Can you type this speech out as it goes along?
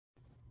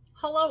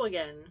Hello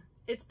again.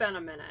 It's been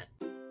a minute.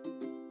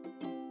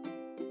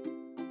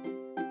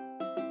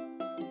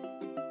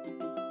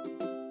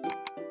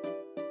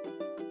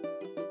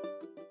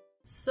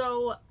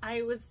 So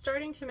I was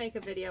starting to make a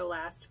video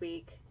last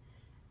week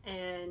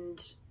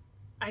and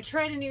I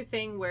tried a new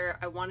thing where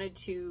I wanted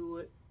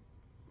to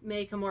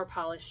make a more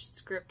polished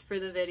script for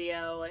the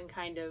video and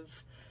kind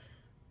of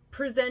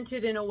present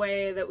it in a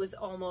way that was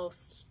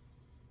almost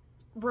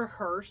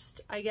rehearsed,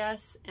 I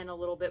guess, and a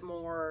little bit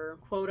more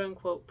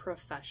quote-unquote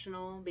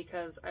professional,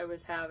 because I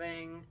was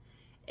having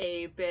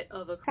a bit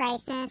of a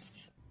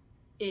crisis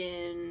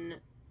in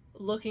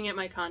looking at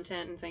my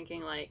content and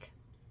thinking like,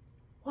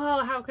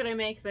 well, how could I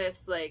make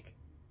this like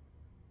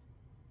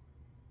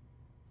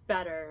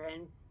better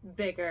and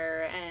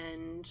bigger?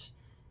 And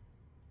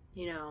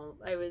you know,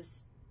 I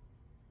was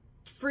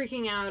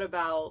freaking out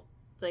about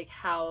like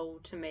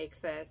how to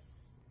make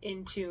this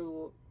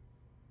into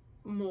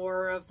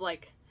more of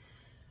like,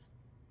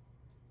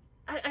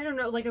 I don't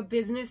know, like a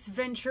business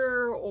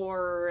venture,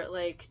 or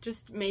like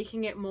just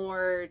making it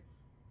more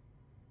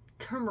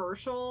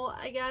commercial,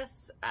 I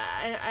guess.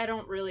 I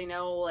don't really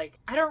know, like,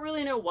 I don't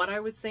really know what I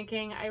was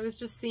thinking. I was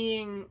just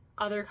seeing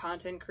other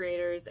content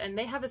creators and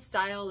they have a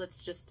style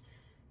that's just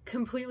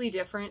completely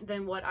different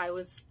than what I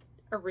was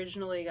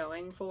originally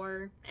going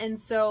for. And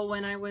so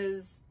when I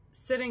was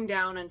sitting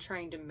down and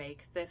trying to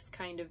make this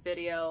kind of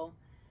video,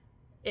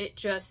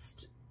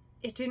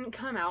 it didn't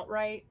come out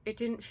right. It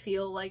didn't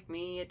feel like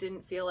me. It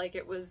didn't feel like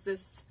it was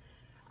this,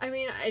 I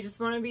mean, I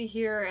just want to be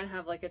here and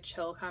have like a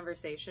chill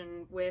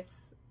conversation with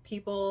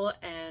people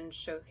and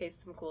showcase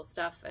some cool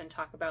stuff and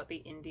talk about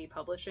the indie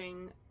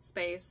publishing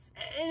space.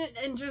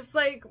 And just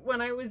like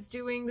when I was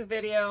doing the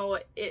video,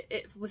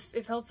 it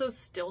felt so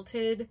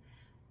stilted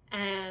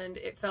and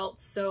it felt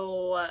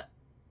so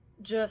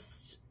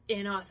just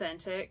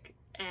inauthentic.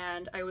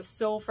 And I was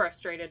so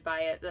frustrated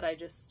by it that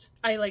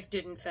I like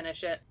didn't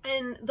finish it.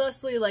 And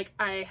thusly, like,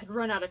 I had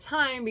run out of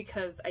time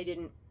because I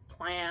didn't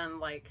plan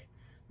like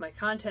my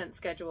content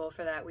schedule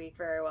for that week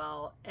very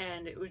well.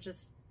 And it was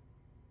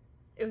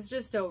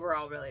just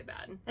overall really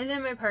bad. And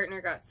then my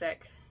partner got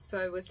sick, so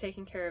I was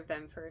taking care of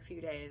them for a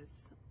few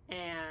days.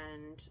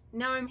 And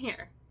now I'm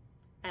here.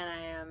 And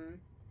I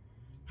am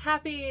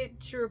happy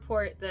to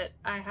report that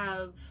I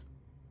have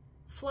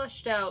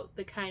flushed out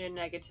the kind of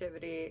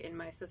negativity in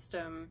my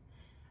system.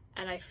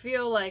 And I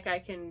feel like I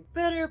can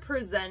better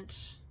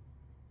present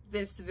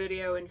this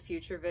video in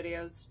future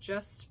videos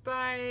just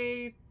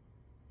by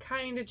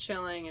kind of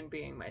chilling and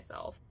being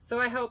myself. So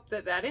I hope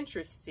that that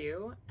interests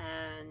you,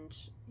 and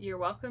you're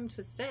welcome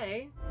to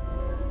stay.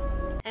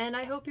 And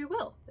I hope you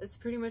will. That's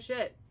pretty much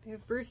it. I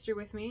have Brewster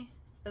with me,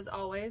 as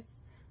always.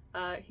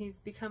 He's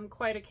become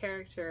quite a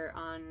character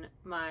on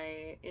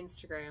my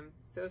Instagram,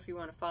 so if you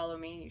want to follow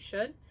me, you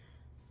should.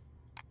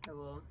 I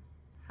will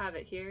have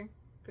it here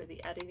for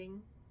the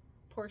editing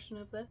portion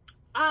of this.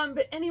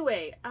 But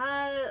anyway,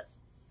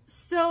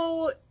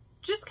 so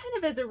just kind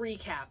of as a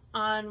recap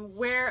on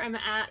where I'm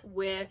at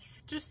with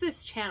just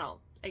this channel,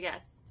 I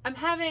guess. I'm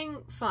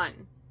having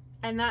fun,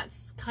 and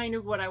that's kind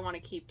of what I want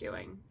to keep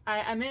doing.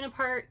 I'm in a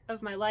part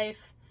of my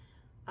life,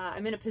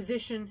 I'm in a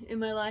position in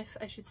my life,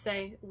 I should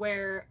say,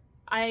 where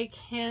I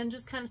can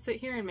just kind of sit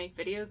here and make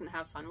videos and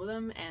have fun with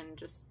them and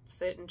just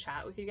sit and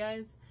chat with you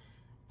guys.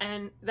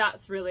 And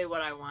that's really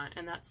what I want,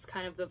 and that's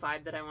kind of the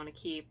vibe that I want to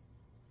keep.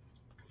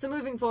 So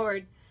moving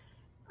forward,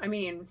 I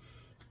mean,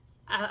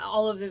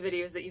 all of the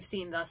videos that you've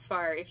seen thus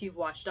far, if you've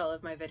watched all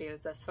of my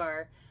videos thus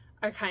far,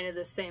 are kind of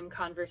the same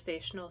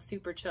conversational,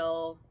 super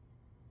chill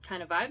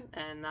kind of vibe,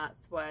 and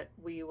that's what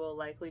we will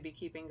likely be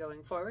keeping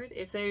going forward.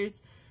 If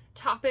there's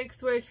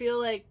topics where I feel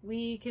like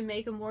we can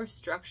make a more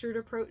structured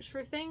approach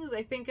for things,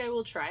 I think I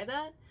will try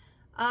that.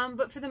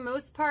 But for the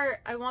most part,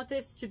 I want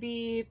this to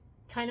be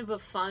kind of a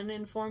fun,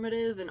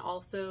 informative, and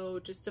also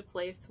just a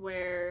place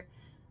where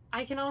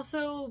I can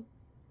also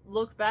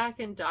look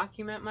back and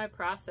document my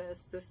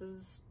process. This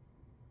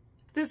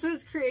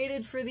was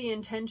created for the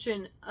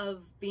intention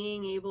of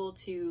being able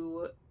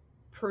to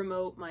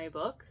promote my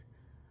book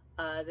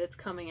that's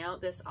coming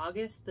out this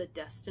August, The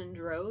Destined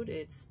Road.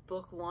 It's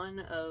book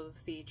 1 of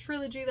the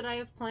trilogy that I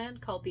have planned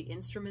called The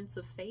Instruments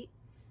of Fate.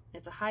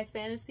 It's a high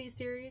fantasy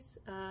series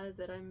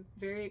that I'm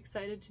very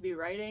excited to be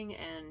writing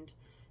and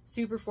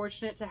super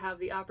fortunate to have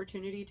the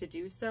opportunity to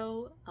do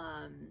so.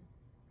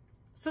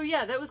 So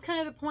yeah, that was kind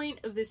of the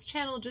point of this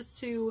channel, just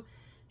to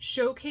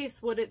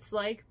showcase what it's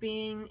like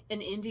being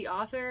an indie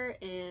author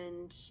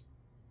and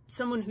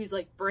someone who's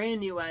like brand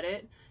new at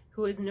it,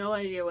 who has no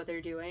idea what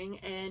they're doing,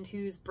 and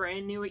who's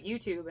brand new at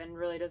YouTube and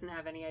really doesn't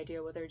have any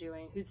idea what they're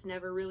doing, who's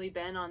never really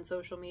been on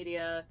social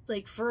media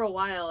like for a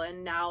while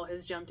and now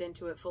has jumped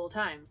into it full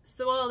time.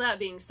 So all that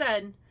being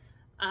said,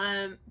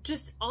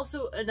 just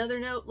also another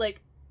note,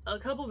 like a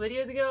couple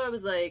videos ago I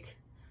was like,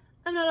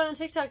 I'm not on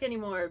TikTok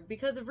anymore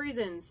because of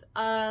reasons,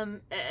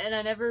 and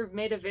I never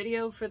made a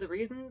video for the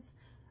reasons.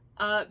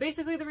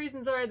 Basically the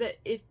reasons are that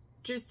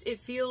it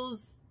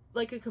feels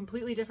like a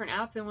completely different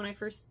app than when I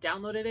first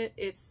downloaded it.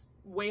 It's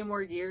way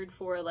more geared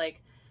for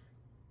like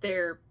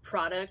their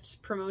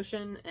product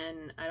promotion,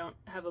 and I don't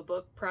have a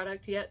book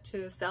product yet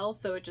to sell,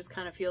 so it just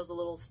kind of feels a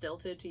little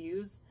stilted to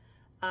use.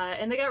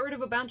 And they got rid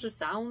of a bunch of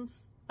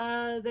sounds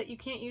that you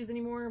can't use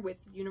anymore with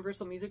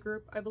Universal Music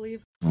Group, I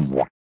believe.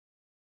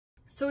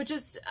 So it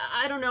just,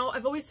 I don't know,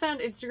 I've always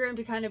found Instagram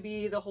to kind of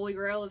be the holy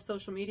grail of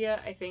social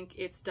media. I think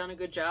it's done a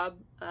good job.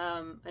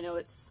 I know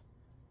it's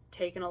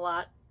taken a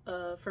lot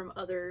from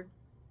other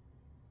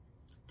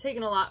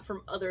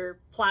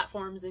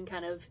platforms and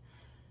kind of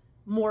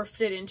morphed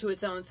it into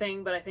its own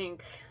thing, but I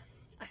think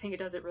it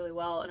does it really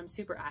well, and I'm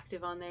super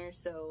active on there.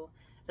 So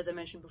as I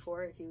mentioned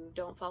before, if you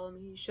don't follow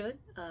me, you should.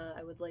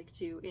 I would like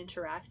to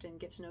interact and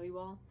get to know you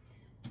all.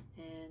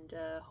 And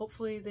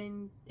hopefully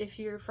then if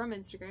you're from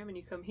Instagram and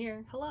you come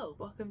here, hello,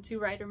 welcome to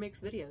Writer Makes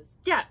Videos.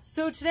 Yeah,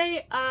 so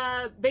today,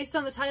 based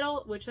on the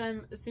title, which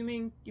I'm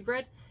assuming you've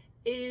read,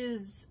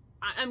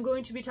 I'm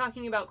going to be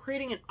talking about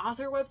creating an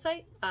author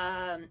website.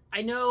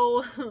 I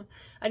know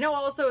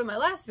also in my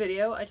last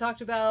video, I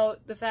talked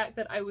about the fact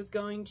that I was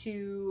going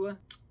to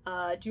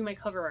do my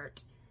cover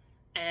art,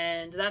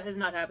 and that has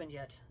not happened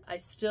yet. I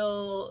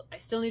still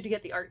need to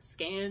get the art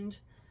scanned.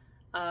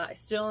 I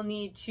still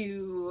need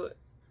to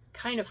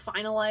kind of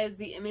finalize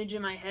the image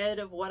in my head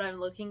of what I'm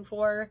looking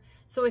for.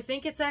 So I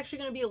think it's actually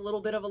going to be a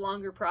little bit of a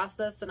longer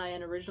process than I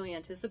had originally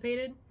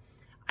anticipated.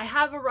 I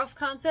have a rough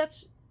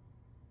concept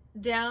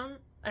down.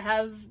 I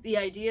have the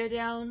idea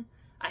down.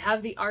 I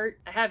have the art.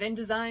 I have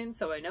InDesign,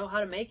 so I know how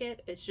to make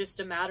it. It's just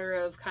a matter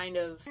of kind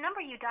of The number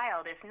you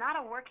dialed is not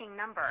a working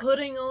number.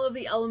 putting all of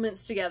the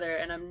elements together,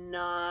 and I'm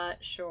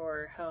not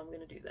sure how I'm going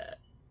to do that.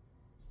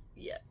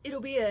 Yeah,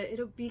 it'll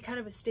be kind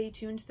of a stay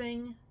tuned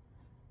thing.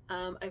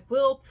 I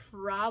will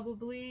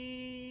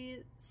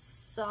probably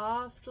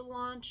soft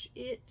launch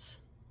it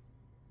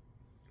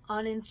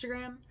on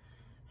Instagram.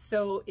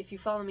 So if you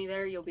follow me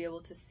there, you'll be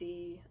able to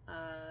see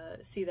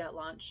that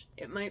launch.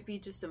 It might be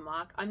just a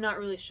mock. I'm not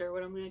really sure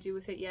what I'm going to do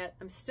with it yet.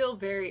 I'm still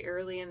very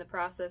early in the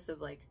process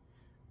of like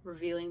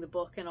revealing the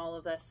book and all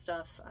of that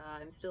stuff.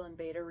 I'm still in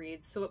beta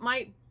reads, so it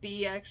might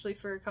be actually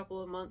for a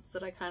couple of months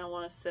that I kind of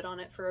want to sit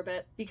on it for a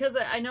bit, because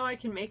I know I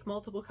can make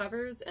multiple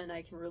covers and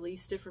I can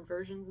release different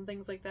versions and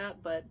things like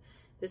that, but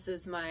this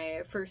is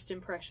my first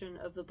impression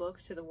of the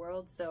book to the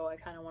world, so I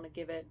kind of want to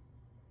give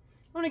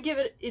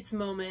it its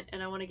moment,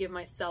 and I want to give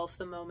myself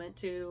the moment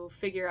to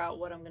figure out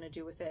what I'm going to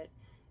do with it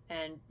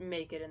and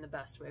make it in the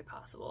best way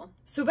possible.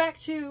 So back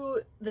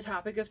to the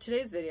topic of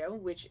today's video,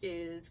 which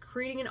is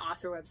creating an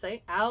author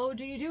website. How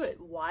do you do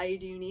it? Why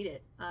do you need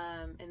it?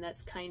 And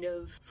that's kind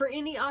of, for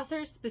indie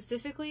authors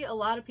specifically, a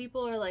lot of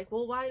people are like,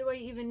 well, why do I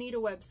even need a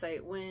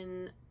website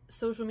when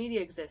social media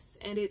exists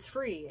and it's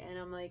free? And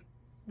I'm like,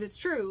 that's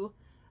true,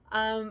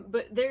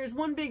 but there's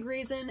one big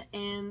reason,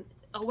 and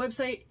a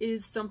website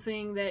is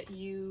something that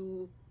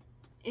you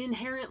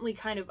inherently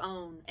kind of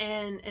own,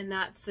 and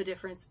that's the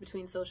difference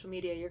between social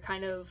media. You're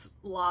kind of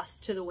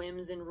lost to the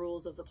whims and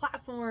rules of the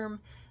platform.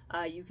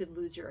 You could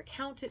lose your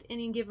account at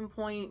any given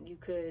point. You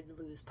could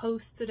lose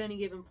posts at any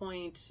given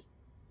point.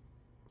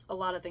 A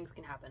lot of things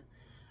can happen.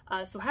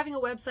 So having a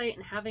website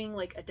and having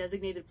like a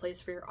designated place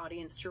for your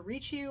audience to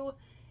reach you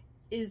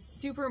is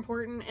super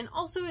important, and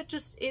also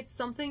it's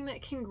something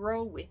that can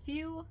grow with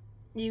you.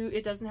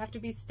 It doesn't have to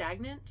be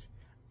stagnant.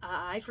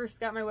 I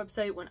first got my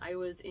website when I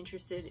was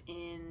interested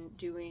in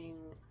doing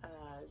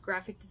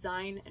graphic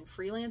design and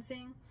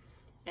freelancing,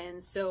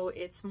 and so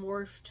it's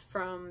morphed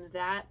from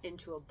that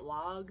into a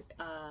blog,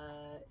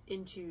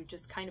 into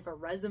just kind of a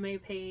resume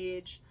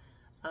page.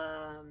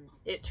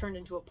 It turned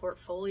into a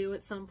portfolio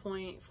at some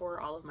point for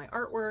all of my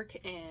artwork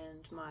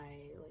and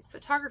my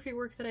photography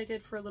work that I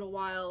did for a little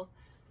while,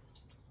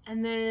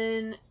 and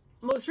then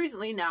most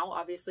recently, now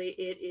obviously,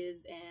 it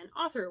is an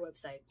author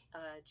website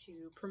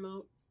to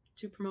promote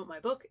my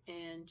book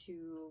and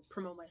to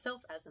promote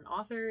myself as an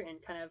author,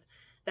 and kind of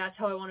that's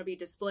how I want to be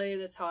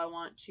displayed. That's how I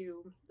want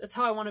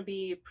to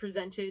be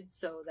presented.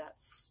 So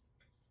that's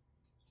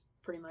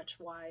pretty much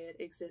why it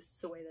exists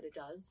the way that it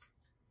does.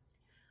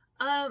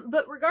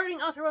 But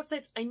regarding author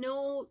websites, I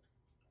know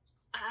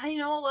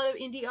a lot of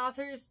indie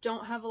authors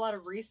don't have a lot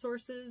of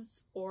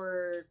resources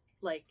or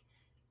like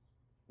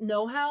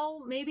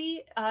know-how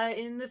maybe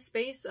in the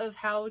space of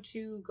how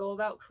to go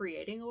about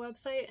creating a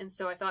website, and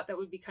so I thought that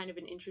would be kind of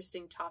an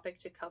interesting topic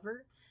to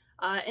cover,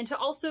 and to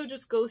also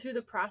just go through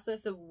the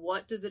process of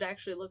what does it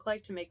actually look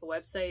like to make a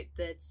website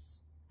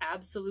that's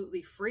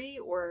absolutely free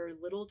or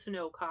little to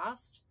no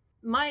cost.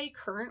 My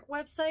current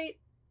website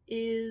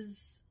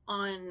is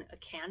on a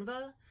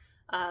Canva.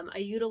 I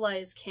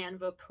utilize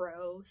Canva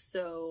Pro,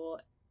 so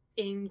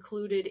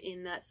included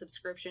in that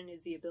subscription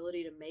is the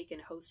ability to make and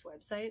host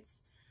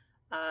websites.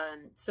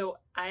 So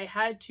I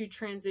had to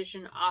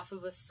transition off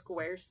of a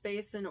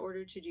Squarespace in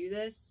order to do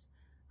this.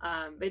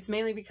 It's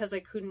mainly because I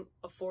couldn't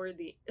afford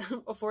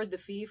the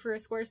fee for a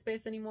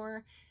Squarespace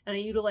anymore, and I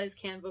utilize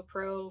Canva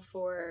Pro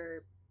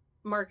for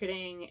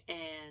marketing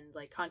and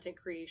like content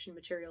creation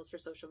materials for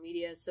social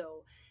media.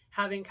 So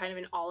having kind of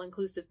an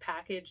all-inclusive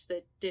package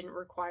that didn't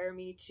require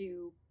me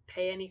to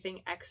pay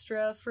anything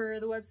extra for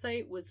the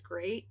website was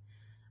great.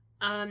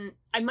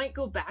 I might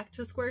go back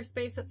to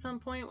Squarespace at some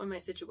point when my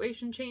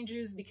situation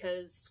changes,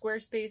 because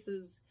Squarespace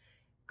is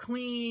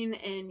clean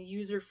and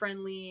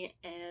user-friendly,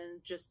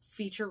 and just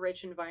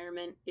feature-rich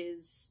environment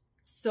is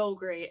so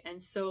great,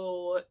 and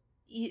so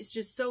it's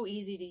just so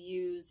easy to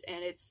use,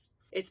 and it's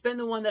been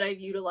the one that I've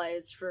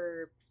utilized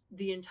for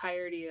the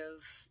entirety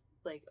of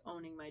like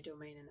owning my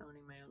domain and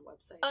owning my own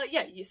website.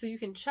 So you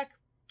can check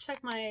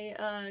my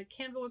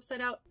Canva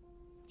website out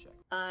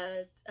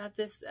at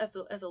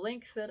the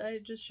link that I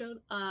just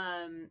showed.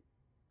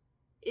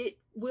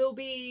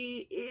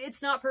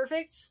 It's not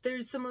perfect.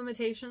 There's some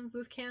limitations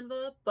with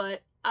Canva,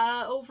 but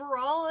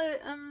overall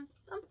I'm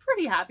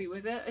pretty happy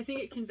with it. I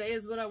think it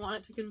conveys what I want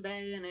it to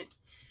convey, and it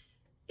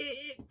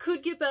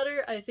could get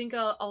better. I think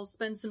I'll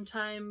spend some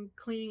time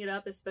cleaning it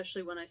up,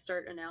 especially when I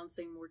start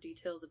announcing more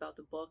details about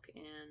the book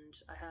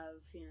and I have,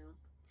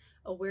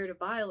 a where to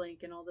buy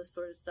link and all this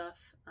sort of stuff.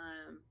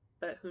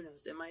 But who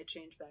knows, it might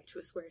change back to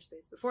a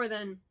Squarespace before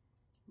then,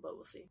 but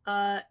we'll see.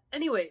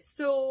 Anyway,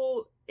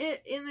 so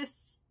in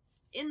this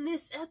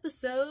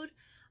episode,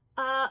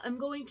 I'm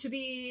going to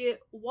be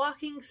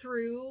walking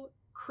through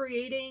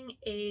creating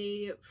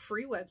a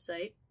free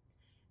website.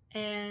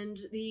 And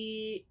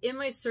in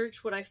my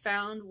search, what I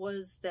found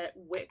was that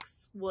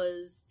Wix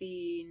was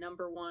the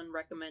 #1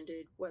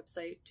 recommended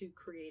website to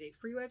create a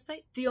free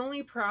website. The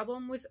only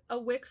problem with a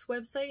Wix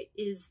website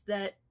is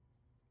that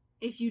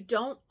if you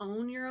don't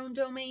own your own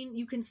domain,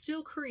 you can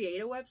still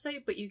create a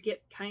website, but you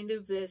get kind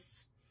of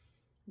this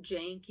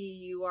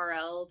janky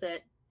URL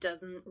that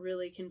doesn't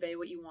really convey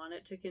what you want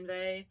it to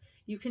convey.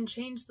 You can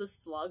change the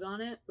slug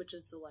on it, which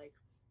is the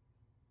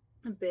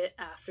a bit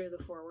after the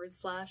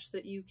 /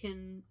 that you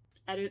can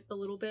edit a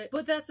little bit,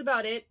 but that's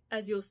about it.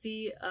 As you'll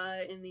see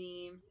in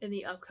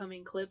the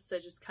upcoming clips, I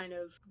just kind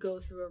of go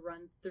through a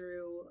run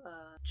through,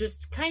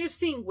 just kind of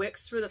seeing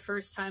Wix for the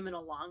first time in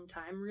a long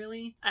time,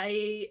 really.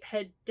 I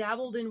had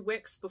dabbled in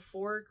Wix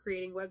before,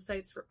 creating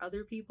websites for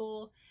other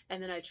people,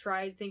 and then I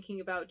tried thinking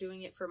about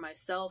doing it for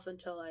myself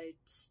until I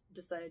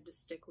decided to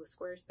stick with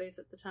Squarespace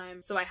at the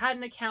time. So I had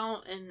an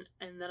account, and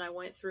then I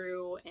went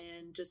through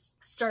and just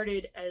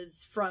started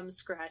as from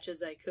scratch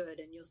as I could,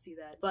 and you'll see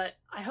that. But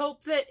I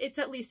hope that it's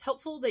at least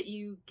helpful, that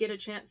you get a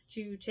chance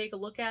to take a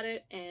look at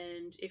it,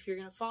 and if you're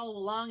going to follow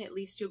along, at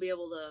least you'll be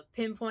able to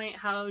pinpoint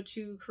how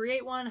to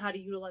create one, how to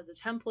utilize a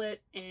template,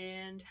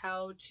 and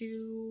how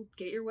to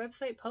get your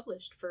website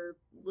published for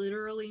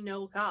literally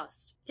no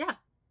cost. Yeah.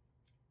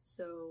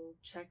 So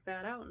check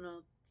that out, and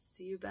I'll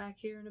see you back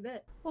here in a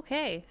bit.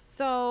 Okay,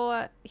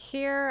 so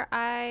here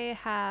I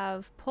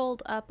have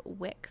pulled up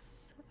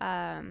Wix.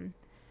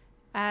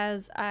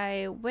 As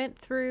I went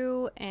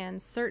through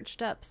and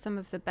searched up some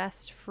of the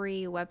best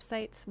free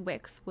websites,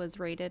 Wix was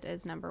rated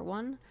as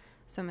 #1.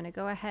 So I'm going to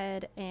go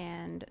ahead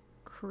and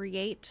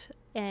create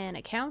an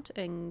account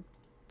and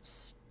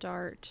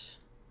start.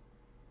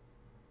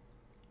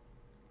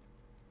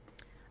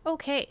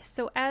 Okay,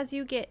 so as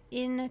you get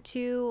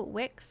into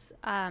Wix,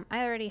 I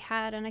already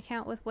had an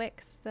account with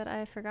Wix that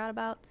I forgot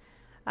about,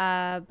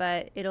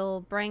 but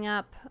it'll bring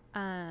up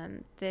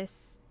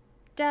this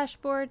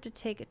dashboard to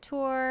take a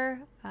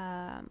tour.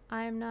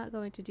 I'm not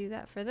going to do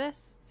that for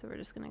this, so we're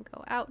just going to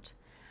go out.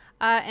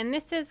 And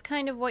this is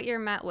kind of what you're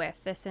met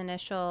with, this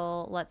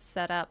initial let's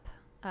set up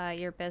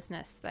your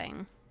business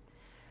thing.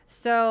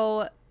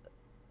 So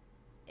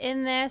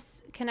in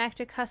this, connect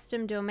a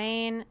custom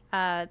domain.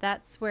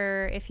 That's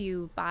where if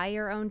you buy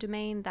your own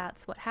domain,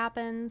 that's what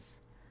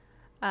happens.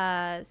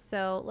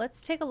 So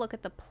let's take a look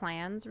at the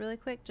plans really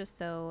quick, just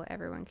so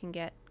everyone can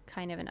get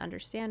kind of an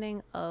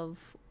understanding of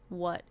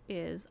what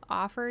is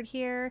offered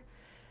here.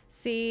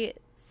 See,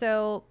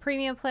 so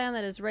premium plan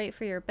that is right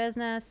for your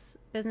business,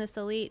 business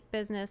elite,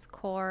 business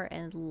core,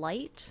 and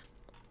light.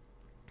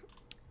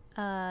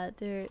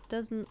 There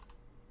doesn't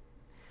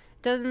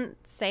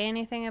say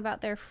anything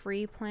about their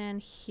free plan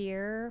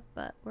here,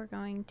 but we're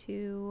going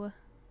to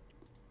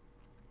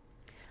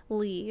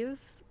leave.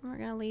 We're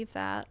going to leave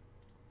that.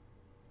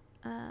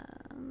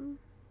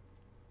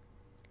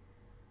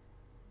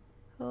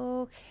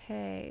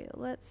 Okay,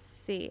 let's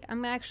see.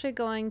 I'm actually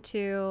going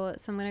to,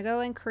 so I'm going to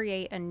go and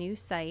create a new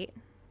site.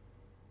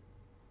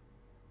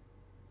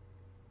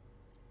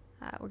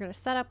 We're going to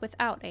set up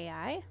without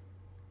AI.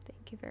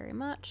 Thank you very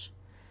much.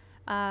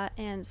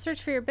 And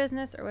search for your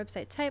business or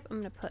website type.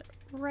 I'm going to put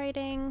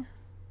writing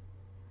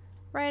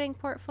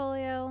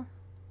portfolio.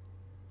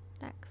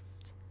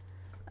 Next.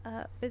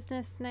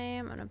 Business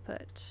name. I'm going to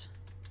put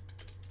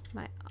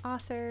my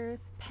author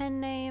pen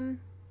name.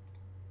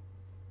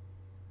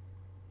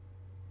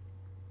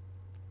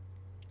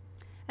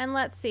 And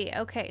let's see.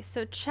 Okay,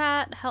 so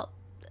chat help.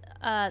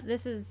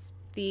 This is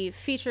the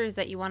features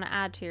that you want to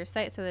add to your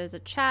site. So there's a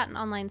chat, an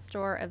online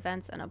store,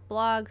 events, and a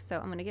blog. So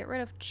I'm going to get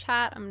rid of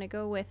chat. I'm going to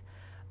go with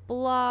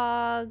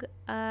blog.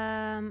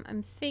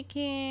 I'm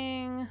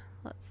thinking,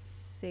 let's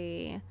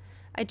see.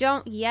 I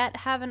don't yet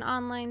have an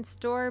online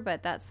store,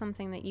 but that's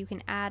something that you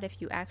can add if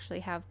you actually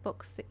have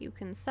books that you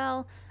can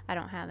sell. I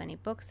don't have any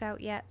books out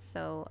yet,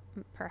 so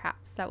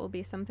perhaps that will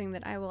be something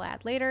that I will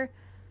add later.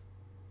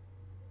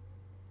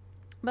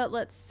 But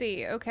let's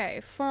see.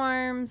 Okay,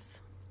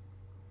 forms.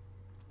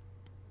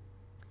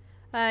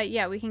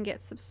 Yeah, we can get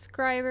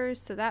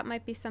subscribers, so that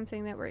might be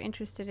something that we're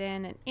interested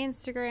in. An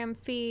Instagram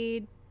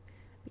feed,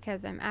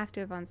 because I'm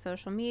active on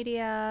social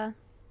media.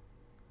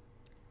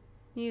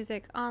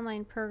 Music,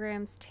 online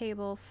programs,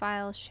 table,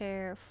 file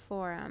share,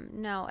 forum.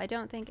 No, I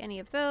don't think any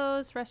of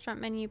those.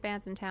 Restaurant menu,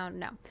 bands in town,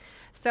 no.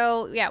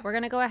 So yeah, we're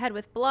going to go ahead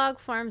with blog,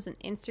 forums, and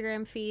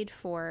Instagram feed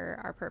for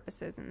our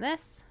purposes in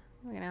this.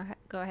 We're going to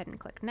go ahead and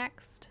click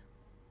next.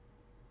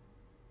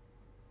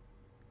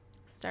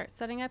 Start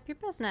setting up your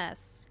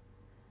business.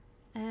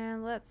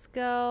 And let's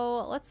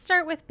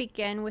start with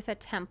begin with a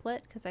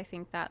template, because I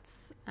think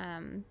that's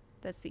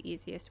the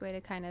easiest way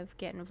to kind of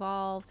get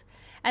involved.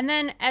 And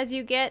then as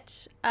you get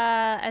to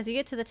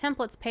the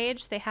templates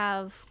page, they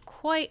have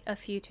quite a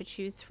few to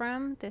choose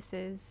from. This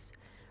is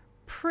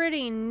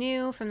pretty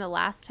new from the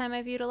last time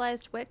I've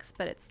utilized Wix,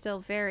 but it's still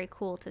very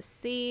cool to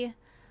see.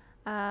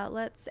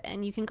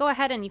 And you can go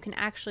ahead and you can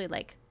actually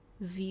like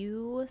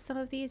view some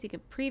of these. You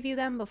can preview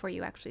them before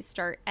you actually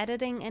start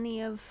editing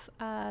any of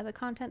the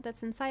content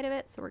that's inside of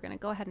it. So we're going to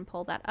go ahead and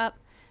pull that up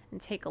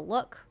and take a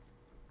look.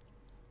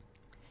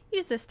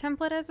 Use this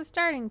template as a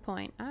starting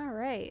point. All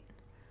right.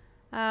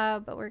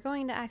 But we're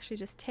going to actually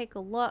just take a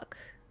look.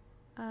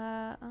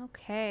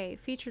 Okay.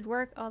 Featured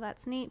work. Oh,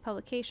 that's neat.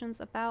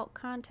 Publications, about,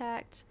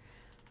 contact.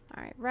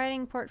 All right.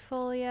 Writing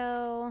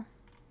portfolio.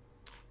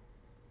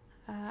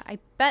 I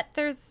bet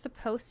there's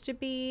supposed to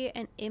be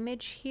an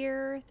image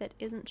here that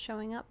isn't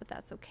showing up, but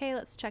that's okay.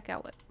 Let's check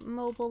out what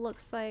mobile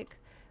looks like.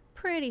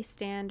 Pretty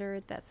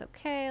standard. That's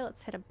okay.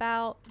 Let's hit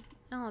about.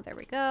 Oh, there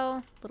we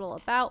go. Little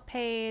about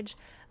page,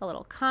 a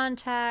little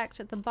contact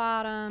at the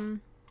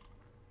bottom.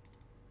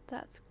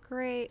 That's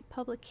great.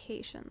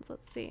 Publications.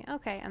 Let's see.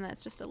 Okay, and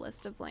that's just a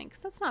list of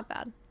links. That's not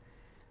bad.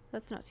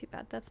 That's not too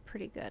bad. That's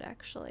pretty good,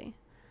 actually.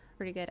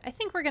 Pretty good. I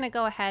think we're going to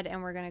go ahead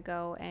and we're going to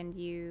go and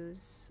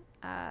use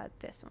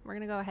this one. We're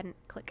going to go ahead and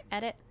click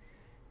edit.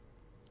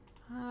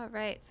 All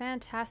right,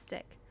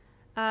 fantastic.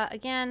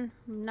 Again,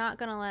 I'm not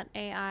going to let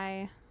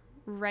AI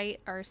write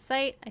our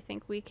site. I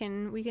think we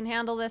can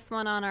handle this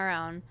one on our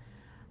own.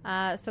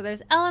 So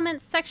there's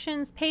elements,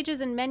 sections, pages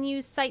and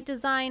menus, site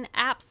design,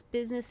 apps,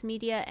 business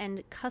media,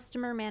 and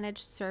customer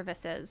managed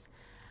services.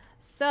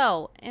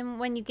 So, and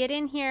when you get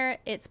in here,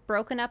 it's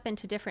broken up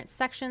into different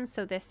sections.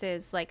 So this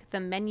is like the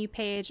menu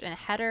page and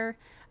header.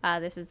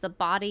 This is the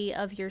body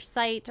of your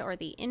site or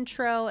the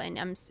intro, and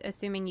I'm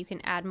assuming you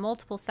can add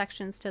multiple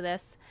sections to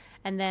this.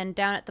 And then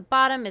down at the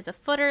bottom is a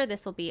footer.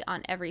 This will be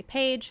on every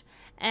page.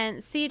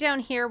 And see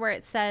down here where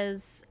it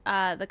says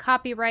the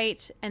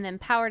copyright and then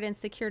powered and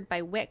secured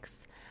by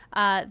Wix.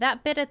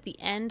 That bit at the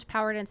end,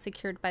 powered and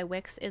secured by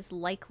Wix, is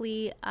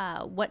likely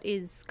what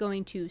is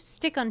going to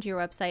stick onto your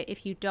website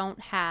if you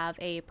don't have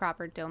a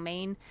proper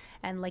domain.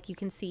 And like you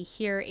can see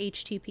here,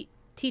 https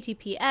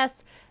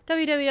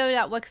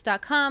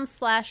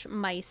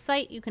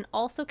www.wix.com/mysite. You can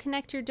also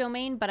connect your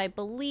domain, but I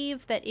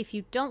believe that if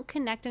you don't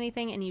connect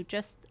anything and you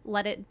just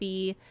let it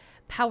be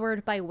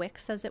powered by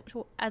Wix as it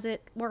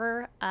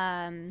were,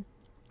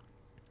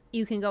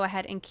 you can go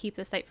ahead and keep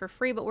the site for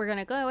free. But we're going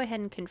to go ahead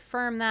and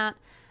confirm that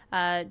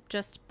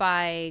just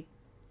by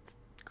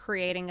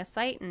creating a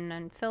site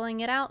and filling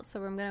it out.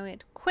 So I'm going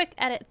to quick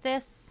edit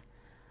this,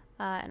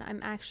 and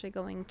I'm actually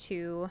going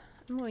to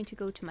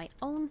go to my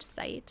own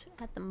site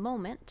at the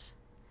moment,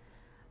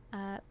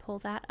 pull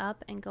that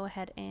up and go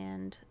ahead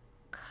and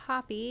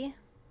copy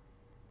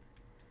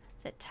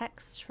the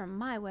text from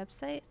my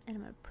website, and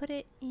I'm going to put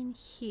it in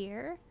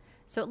here.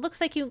 So it looks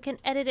like you can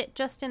edit it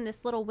just in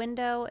this little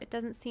window. It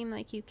doesn't seem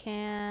like you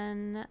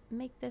can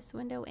make this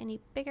window any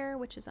bigger,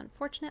 which is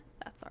unfortunate.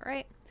 That's all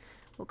right.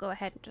 We'll go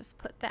ahead and just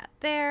put that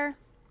there.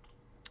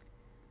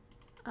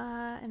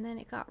 And then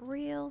it got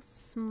real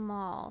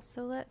small.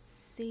 So let's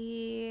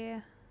see.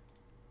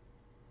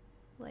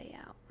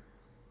 Layout.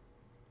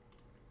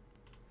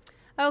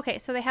 Okay,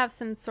 so they have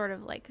some sort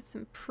of like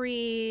some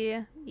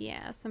pre-done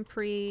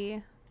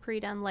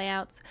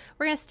layouts.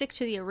 We're going to stick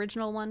to the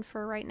original one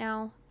for right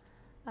now.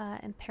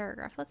 And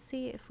paragraph. Let's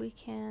see if we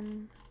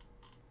can...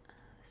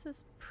 this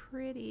is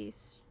pretty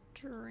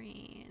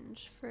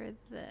strange for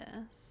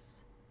this.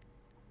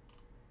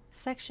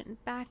 Section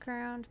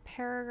background,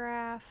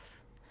 paragraph.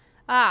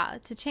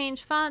 To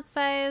change font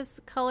size,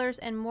 colors,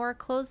 and more,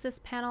 close this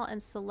panel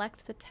and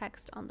select the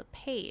text on the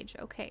page.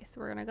 Okay,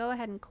 so we're going to go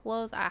ahead and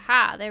close.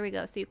 Aha, there we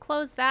go. So you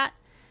close that,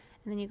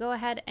 and then you go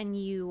ahead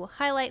and you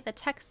highlight the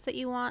text that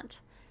you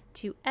want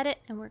to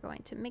edit, and we're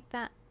going to make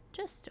that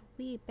just a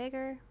wee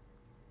bigger.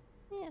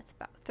 Yeah, it's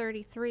about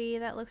 33.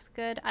 That looks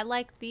good. I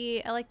like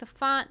the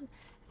font. I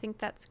think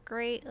that's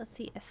great. Let's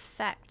see,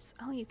 effects.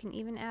 Oh, you can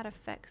even add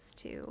effects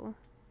too.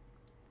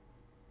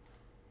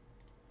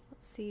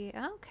 Let's see.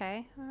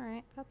 Okay, all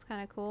right, that's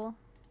kind of cool.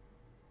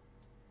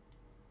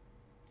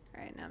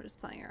 All right, now I'm just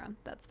playing around.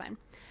 That's fine.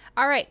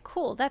 All right,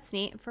 cool. That's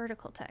neat.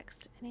 Vertical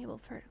text. Enable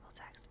vertical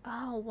text.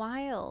 Oh,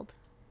 wild.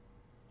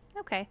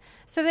 Okay,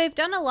 so they've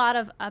done a lot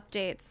of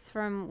updates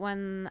from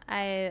when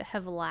I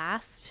have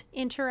last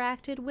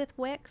interacted with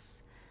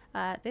Wix.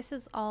 This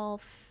is all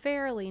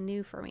fairly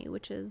new for me,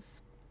 which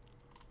is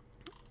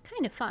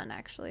kind of fun,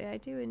 actually. I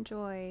do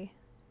enjoy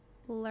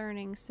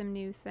learning some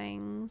new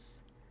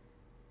things.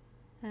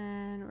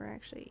 And we're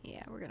actually,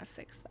 yeah, we're going to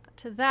fix that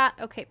to that.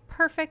 Okay,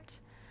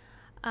 perfect.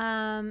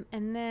 And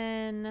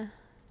then,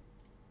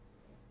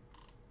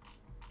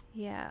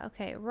 yeah,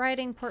 okay,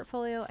 writing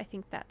portfolio. I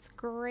think that's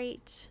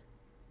great.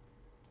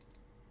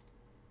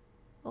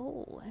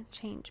 Oh,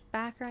 change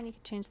background. You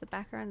can change the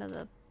background of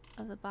the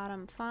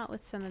bottom font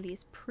with some of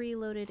these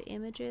preloaded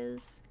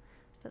images.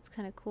 That's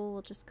kind of cool.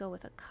 We'll just go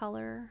with a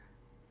color.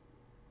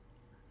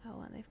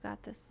 Oh, and they've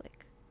got this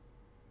like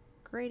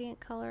gradient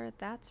color.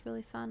 That's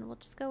really fun. We'll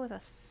just go with a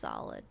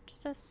solid.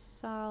 Just a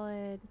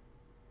solid.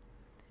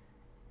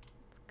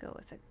 Let's go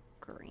with a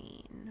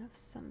green of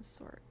some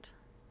sort.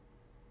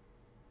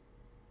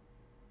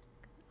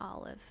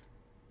 Olive.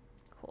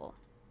 Cool.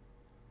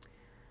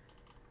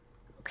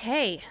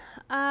 Okay,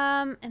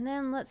 and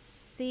then let's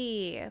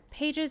see,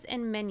 pages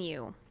and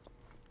menu.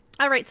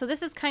 All right, so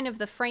this is kind of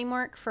the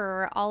framework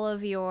for all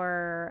of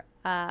your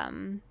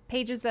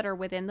pages that are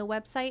within the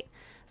website.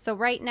 So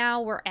right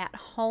now we're at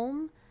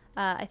home.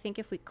 I think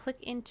if we click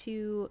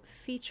into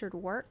featured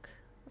work,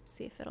 let's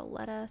see if it'll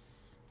let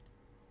us.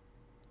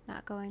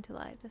 Not going to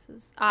live. This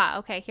is,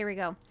 okay, here we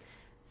go.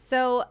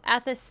 So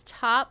at this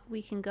top,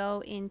 we can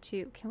go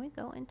into, can we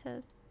go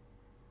into,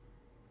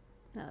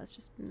 no, let's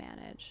just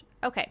manage.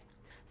 Okay.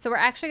 So we're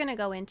actually going to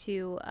go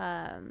into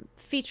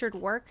featured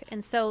work.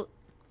 And so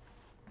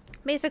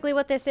basically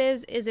what this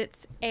is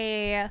it's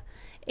a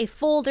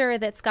folder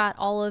that's got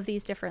all of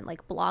these different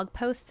like blog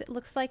posts, it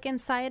looks like,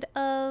 inside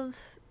of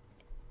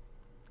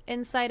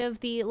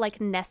the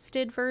like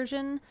nested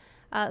version.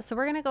 So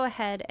we're going to go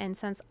ahead, and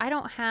since I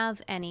don't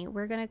have any,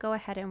 we're going to go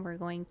ahead and we're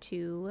going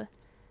to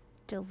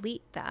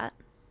delete that.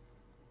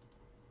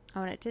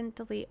 Oh, and it didn't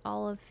delete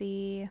all of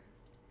the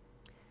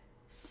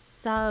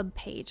sub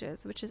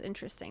pages, which is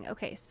interesting.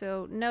 Okay,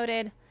 so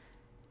noted.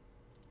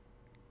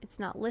 It's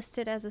not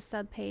listed as a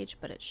sub page,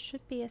 but it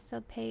should be a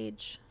sub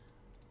page.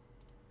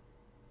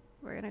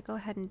 We're gonna go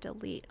ahead and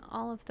delete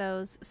all of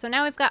those. So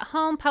now we've got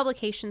home,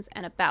 publications,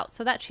 and about.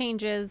 So that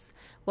changes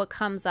what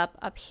comes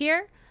up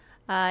here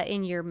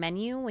in your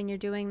menu when you're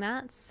doing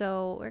that.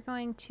 So we're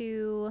going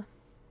to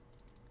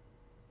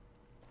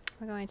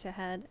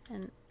head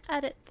and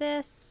edit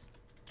this.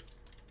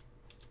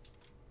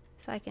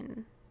 If I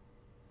can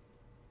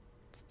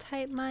just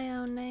type my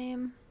own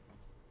name.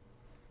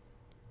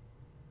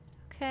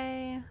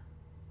 Okay.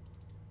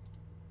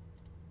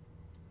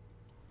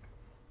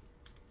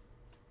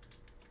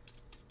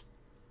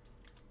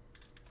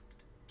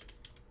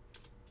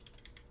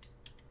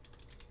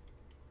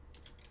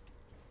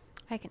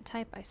 I can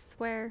type, I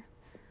swear.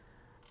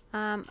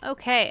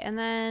 Okay, and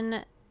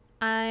then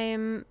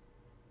I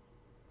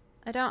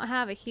don't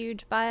have a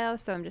huge bio,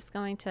 so I'm just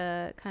going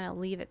to kind of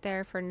leave it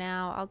there for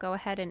now. I'll go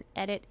ahead and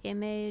edit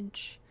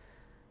image.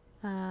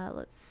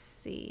 Let's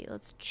see.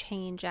 Let's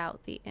change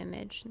out the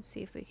image and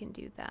see if we can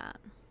do that.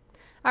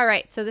 All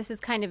right, so this is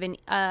kind of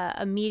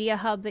a media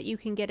hub that you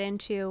can get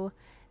into,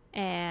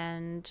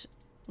 and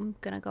I'm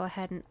gonna go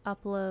ahead and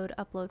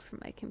upload from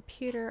my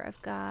computer.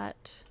 I've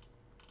got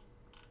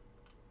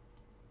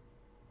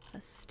a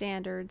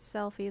standard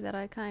selfie that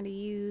I kind of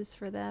use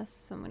for this,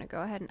 so I'm gonna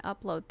go ahead and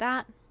upload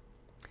that.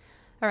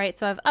 All right,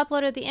 so I've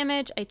uploaded the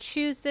image. I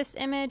choose this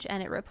image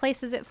and it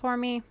replaces it for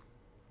me.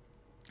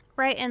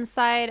 Right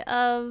inside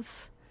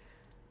of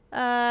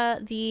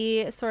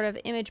the sort of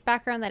image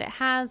background that it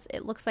has,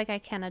 it looks like I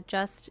can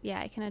adjust,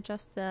 I can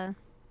adjust the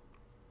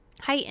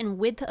height and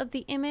width of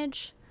the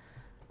image,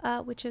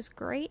 which is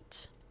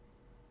great.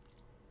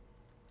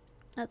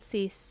 Let's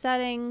see,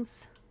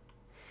 settings,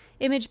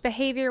 image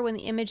behavior. When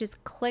the image is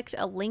clicked,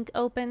 a link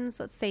opens.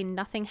 Let's say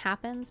nothing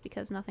happens,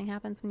 because nothing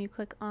happens when you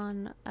click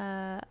on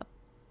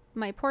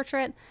my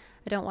portrait.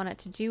 I don't want it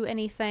to do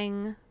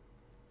anything.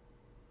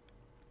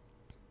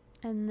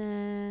 And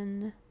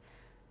then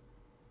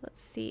let's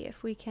see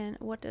if we can,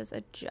 what does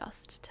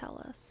adjust tell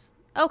us?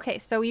 Okay,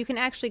 so you can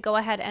actually go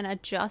ahead and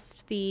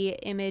adjust the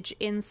image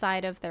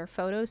inside of their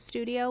photo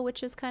studio,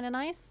 which is kind of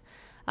nice.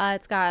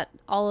 It's got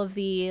all of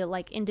the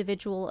like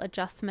individual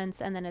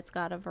adjustments, and then it's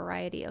got a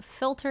variety of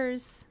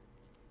filters,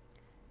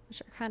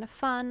 which are kind of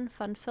fun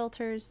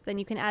filters. Then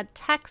you can add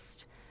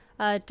text,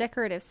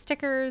 decorative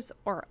stickers,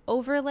 or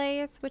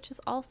overlays, which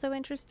is also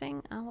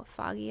interesting. Oh, a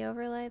foggy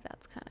overlay,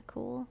 that's kind of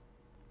cool.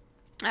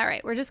 All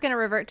right, we're just going to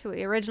revert to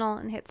the original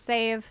and hit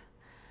save.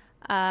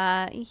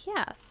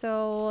 Yeah,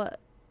 so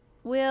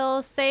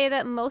we'll say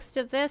that most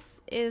of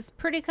this is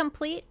pretty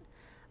complete.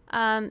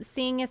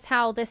 Seeing as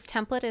how this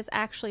template is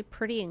actually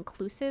pretty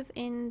inclusive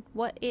in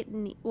what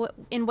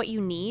you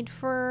need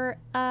for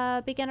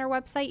a beginner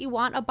website. You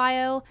want a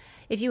bio.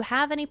 If you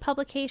have any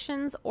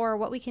publications, or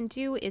what we can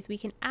do is we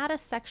can add a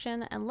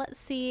section, and let's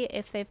see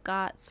if they've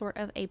got sort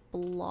of a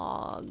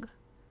blog.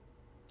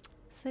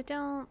 So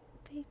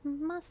they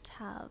must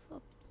have a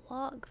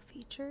blog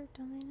feature,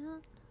 don't they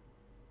not?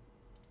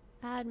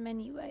 Add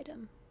menu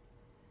item.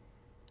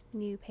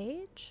 New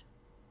page.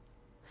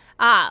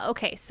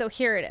 Okay, so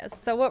here it is.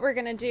 So what we're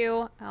going to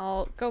do,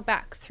 I'll go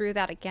back through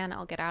that again.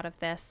 I'll get out of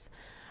this.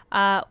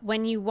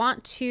 When you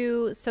want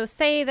to, so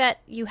say that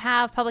you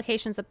have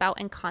publications about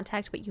and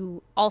contact, but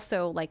you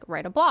also like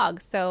write a blog.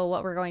 So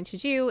what we're going to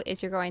do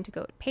is you're going to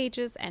go to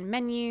pages and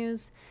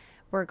menus.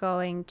 We're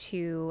going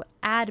to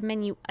add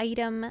menu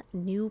item,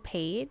 new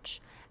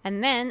page.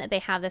 And then they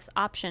have this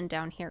option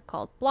down here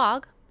called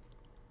blog.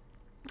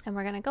 And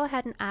we're going to go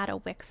ahead and add a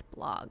Wix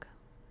blog.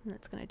 And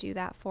it's going to do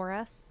that for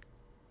us.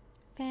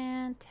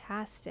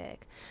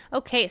 Fantastic.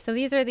 Okay, so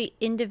these are the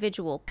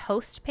individual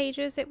post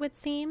pages, it would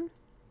seem.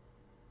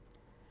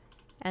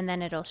 And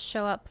then it'll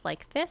show up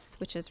like this,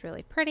 which is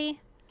really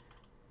pretty.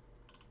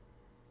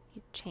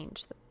 You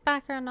change the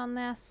background on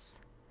this.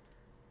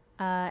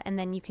 And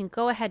then you can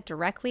go ahead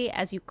directly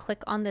as you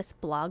click on this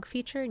blog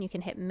feature and you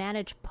can hit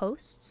manage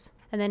posts.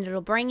 And then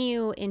it'll bring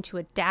you into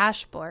a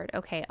dashboard.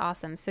 Okay,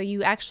 awesome. So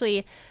you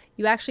actually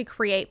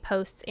create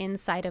posts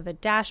inside of a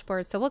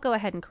dashboard. So we'll go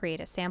ahead and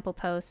create a sample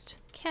post.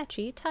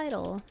 Catchy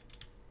title.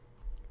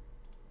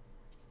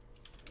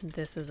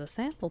 This is a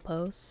sample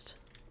post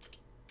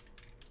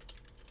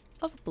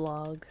of a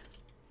blog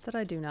that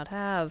I do not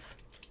have.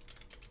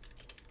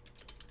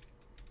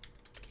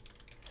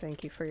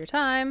 Thank you for your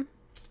time.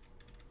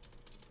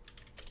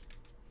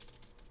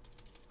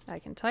 I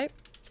can type.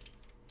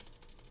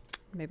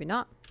 Maybe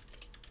not.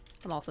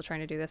 I'm also trying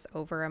to do this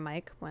over a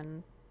mic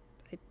when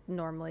I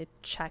normally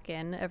check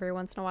in every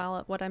once in a while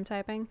at what I'm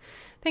typing.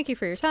 Thank you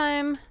for your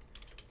time.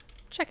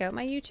 Check out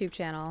my YouTube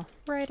channel.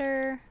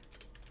 Writer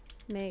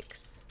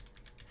makes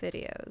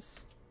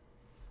videos.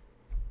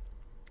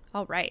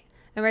 All right.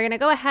 And we're going to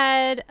go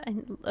ahead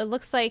and it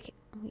looks like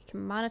you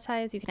can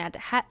monetize. You can add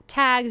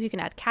tags. You can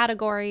add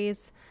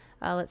categories.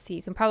 Let's see,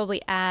 you can probably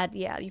add,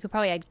 you could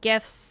probably add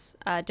GIFs,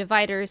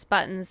 dividers,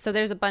 buttons. So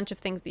there's a bunch of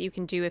things that you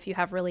can do if you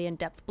have really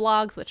in-depth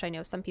blogs, which I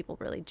know some people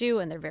really do,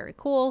 and they're very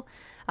cool.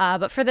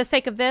 But for the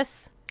sake of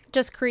this,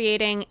 just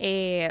creating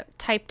a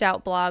typed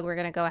out blog, we're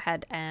going to go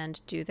ahead and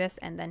do this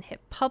and then hit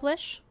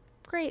publish.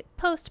 Great,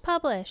 post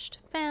published.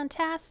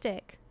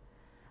 Fantastic.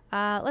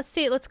 Let's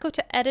see, let's go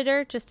to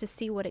editor just to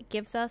see what it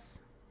gives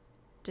us,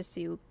 just so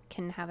you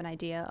can have an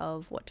idea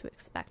of what to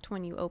expect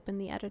when you open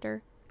the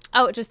editor.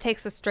 Oh, it just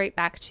takes us straight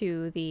back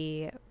to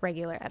the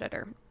regular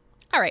editor.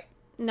 All right,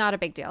 not a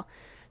big deal.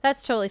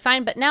 That's totally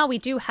fine, but now we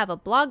do have a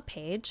blog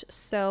page.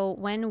 So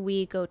when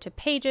we go to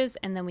pages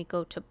and then we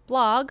go to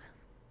blog,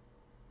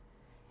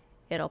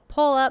 it'll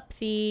pull up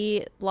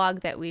the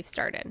blog that we've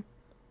started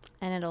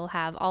and it'll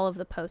have all of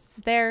the posts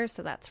there.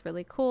 So that's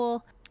really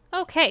cool.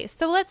 Okay,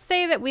 so let's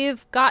say that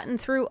we've gotten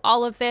through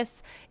all of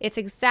this. It's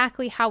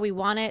exactly how we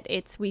want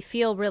it. We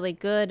feel really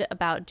good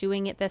about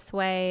doing it this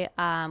way.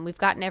 We've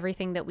gotten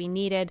everything that we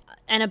needed.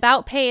 An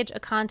about page,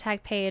 a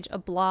contact page, a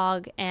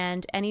blog,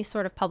 and any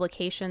sort of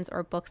publications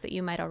or books that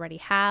you might already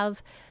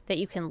have that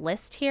you can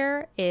list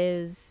here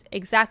is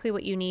exactly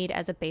what you need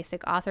as a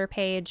basic author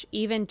page,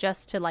 even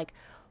just to like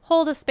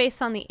hold a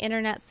space on the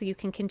internet so you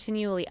can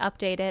continually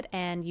update it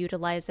and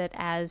utilize it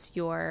as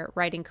your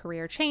writing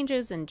career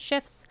changes and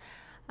shifts.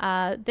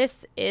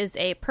 This is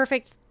a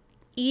perfect,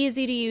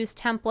 easy to use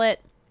template.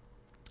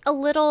 A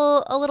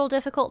little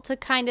difficult to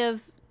kind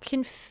of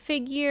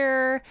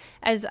configure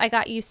as I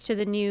got used to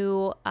the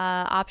new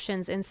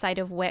options inside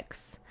of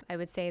Wix. I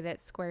would say that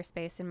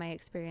Squarespace, in my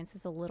experience,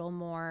 is a little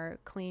more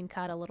clean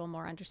cut, a little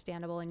more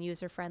understandable and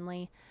user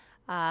friendly.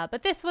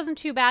 But this wasn't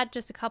too bad,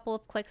 just a couple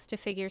of clicks to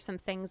figure some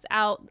things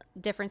out,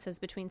 differences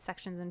between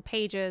sections and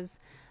pages,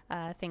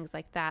 things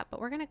like that. But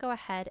we're going to go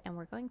ahead and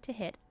we're going to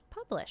hit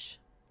publish.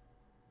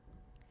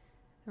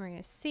 And we're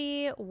going to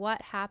see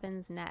what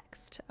happens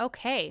next.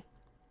 Okay.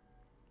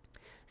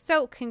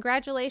 So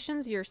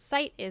congratulations, your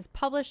site is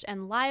published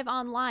and live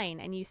online,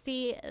 and you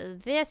see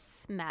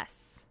this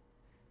mess.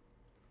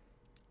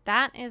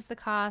 That is the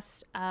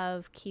cost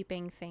of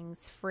keeping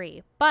things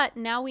free. But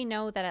now we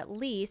know that at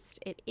least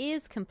it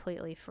is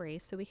completely free,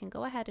 so we can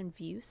go ahead and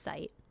view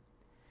site.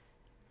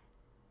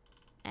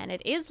 And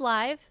it is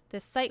live.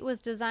 This site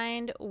was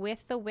designed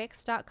with the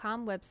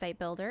Wix.com website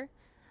builder.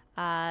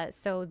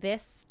 So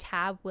this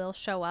tab will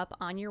show up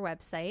on your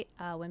website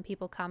when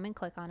people come and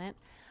click on it.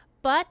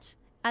 But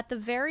at the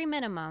very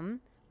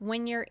minimum,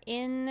 when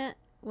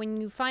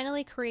you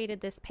finally created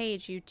this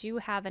page, you do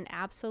have an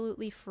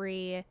absolutely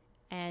free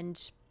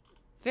and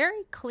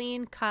very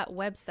clean-cut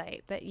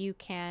website that you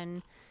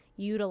can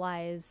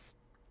utilize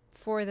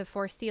for the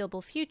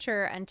foreseeable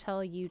future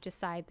until you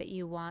decide that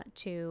you want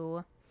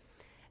to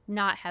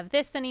not have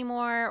this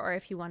anymore, or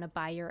if you want to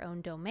buy your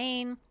own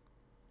domain.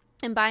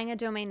 And buying a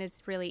domain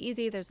is really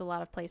easy. There's a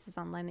lot of places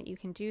online that you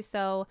can do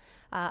so.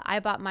 I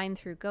bought mine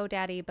through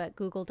GoDaddy, but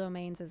Google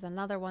Domains is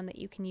another one that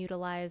you can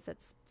utilize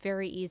that's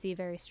very easy,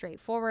 very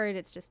straightforward.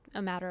 It's just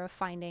a matter of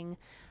finding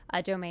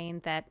a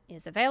domain that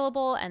is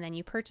available, and then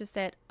you purchase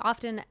it,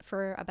 often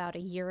for about a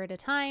year at a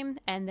time,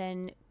 and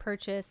then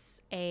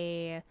purchase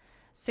a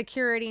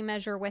security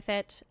measure with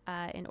it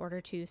in order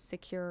to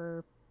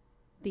secure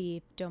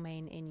the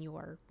domain in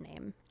your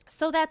name.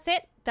 So that's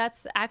it.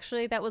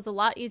 That was a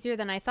lot easier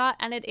than I thought,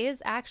 and it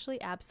is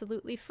actually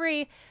absolutely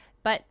free.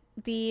 But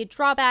the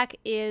drawback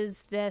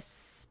is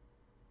this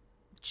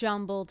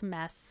jumbled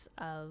mess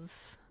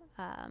of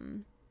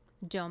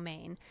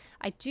domain.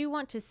 I do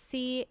want to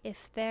see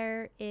if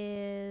there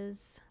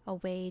is a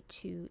way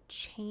to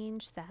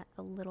change that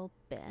a little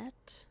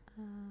bit.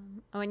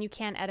 Oh, and you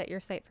can edit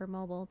your site for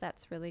mobile.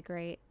 That's really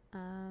great.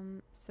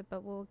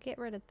 But we'll get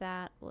rid of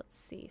that. Let's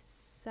see,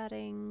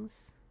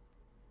 settings.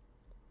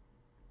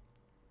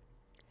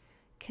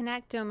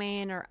 Connect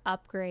domain or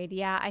upgrade.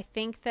 Yeah, I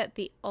think that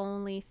the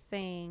only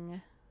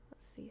thing,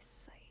 let's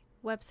see,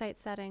 website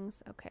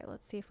settings. Okay,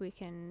 let's see if we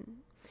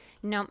can.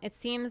 No, it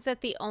seems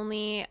that the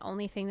only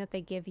thing that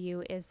they give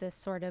you is this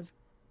sort of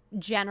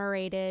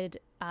generated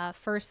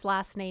first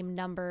last name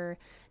number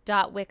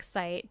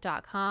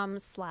 .wixsite.com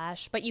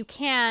 / but you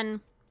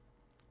can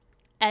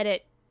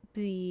edit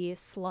the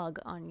slug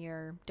on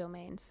your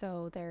domain,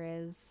 so there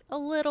is a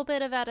little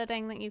bit of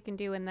editing that you can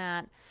do in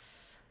that.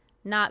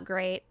 Not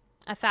great.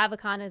 A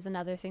favicon is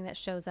another thing that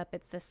shows up.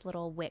 It's this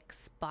little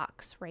Wix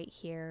box right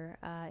here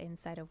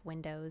inside of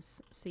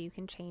Windows, so you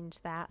can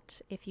change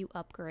that if you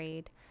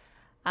upgrade.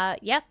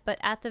 Yep, but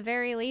at the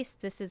very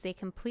least, this is a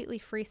completely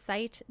free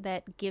site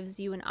that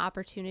gives you an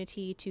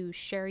opportunity to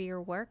share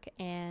your work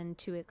and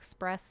to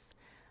express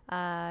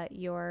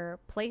your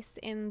place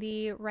in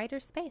the writer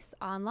space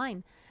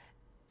online.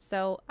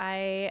 So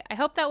I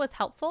hope that was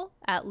helpful.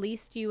 At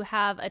least you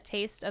have a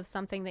taste of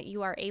something that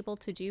you are able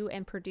to do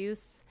and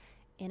produce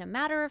in a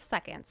matter of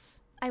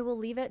seconds. I will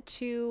leave it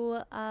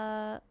to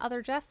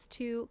other Jess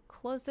to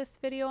close this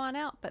video on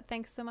out, but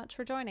thanks so much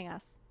for joining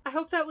us. I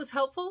hope that was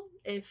helpful.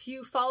 If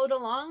you followed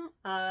along,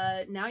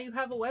 now you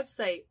have a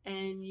website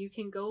and you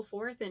can go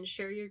forth and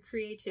share your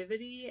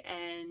creativity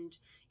and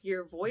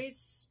your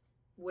voice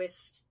with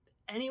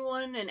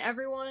anyone and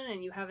everyone,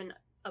 and you have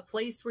a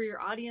place where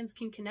your audience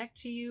can connect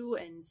to you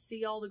and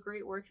see all the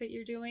great work that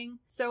you're doing.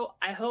 So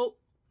I hope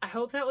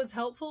that was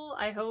helpful.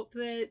 I hope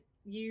that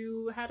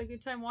you had a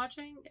good time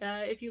watching.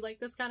 If you like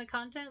this kind of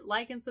content,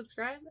 like and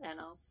subscribe, and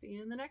I'll see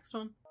you in the next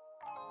one.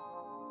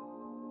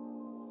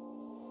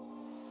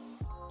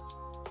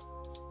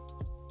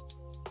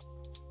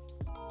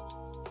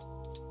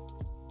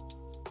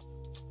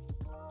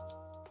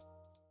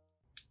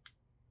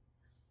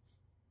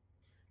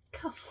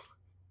 Come on.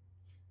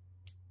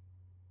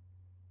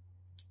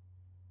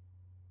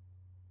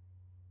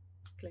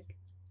 Click.